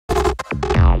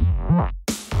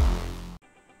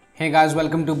Hey guys,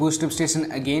 welcome to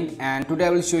BoostUpStation again, and today I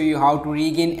will show you how to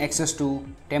regain access to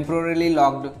temporarily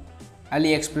locked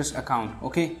Aliexpress account.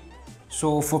 Okay,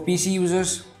 so for PC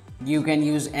users you can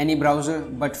use any browser,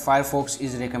 but Firefox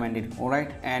is recommended.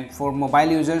 Alright, and for mobile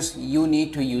users you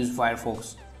need to use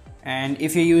Firefox, and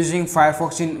if you're using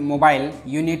Firefox in mobile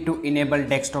you need to enable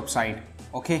desktop side.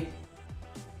 Okay,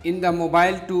 in the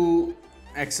mobile, to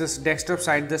access desktop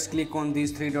site, just click on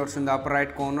these three dots in the upper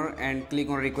right corner and click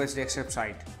on request desktop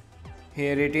site.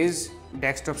 Here it is,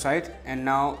 desktop site, and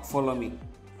now follow me.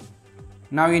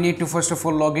 Now you need to first of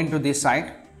all log into this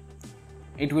site.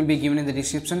 It will be given in the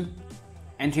description.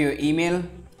 Enter your email,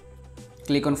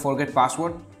 click on forget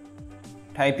password,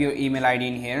 type your email ID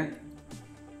in here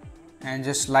and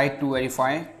just slide to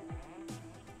verify,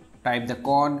 type the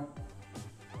code,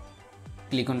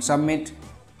 click on submit.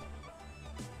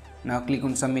 Now click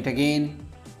on submit again.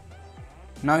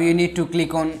 Now you need to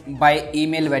click on by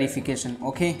email verification.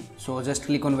 Okay, so just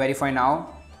click on verify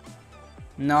now.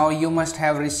 Now you must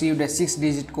have received a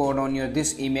 6-digit code on your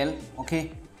this email.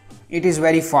 Okay, it is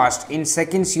very fast, in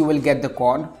seconds you will get the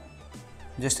code.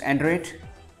 Just enter it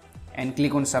and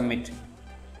click on submit.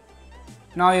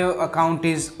 Now your account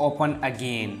is open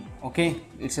again. Okay,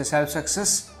 it's a self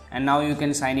success, and now you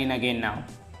can sign in again. Now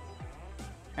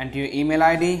enter your email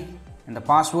ID and the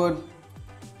password,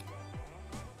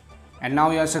 and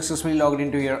now you are successfully logged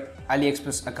into your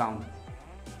Aliexpress account.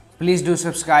 Please do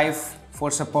subscribe for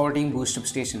supporting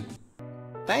BoostUpStation.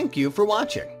 Thank you for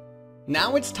watching.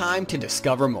 Now it's time to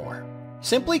discover more.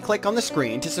 Simply click on the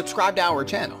screen to subscribe to our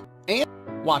channel and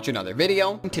watch another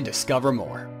video to discover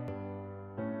more.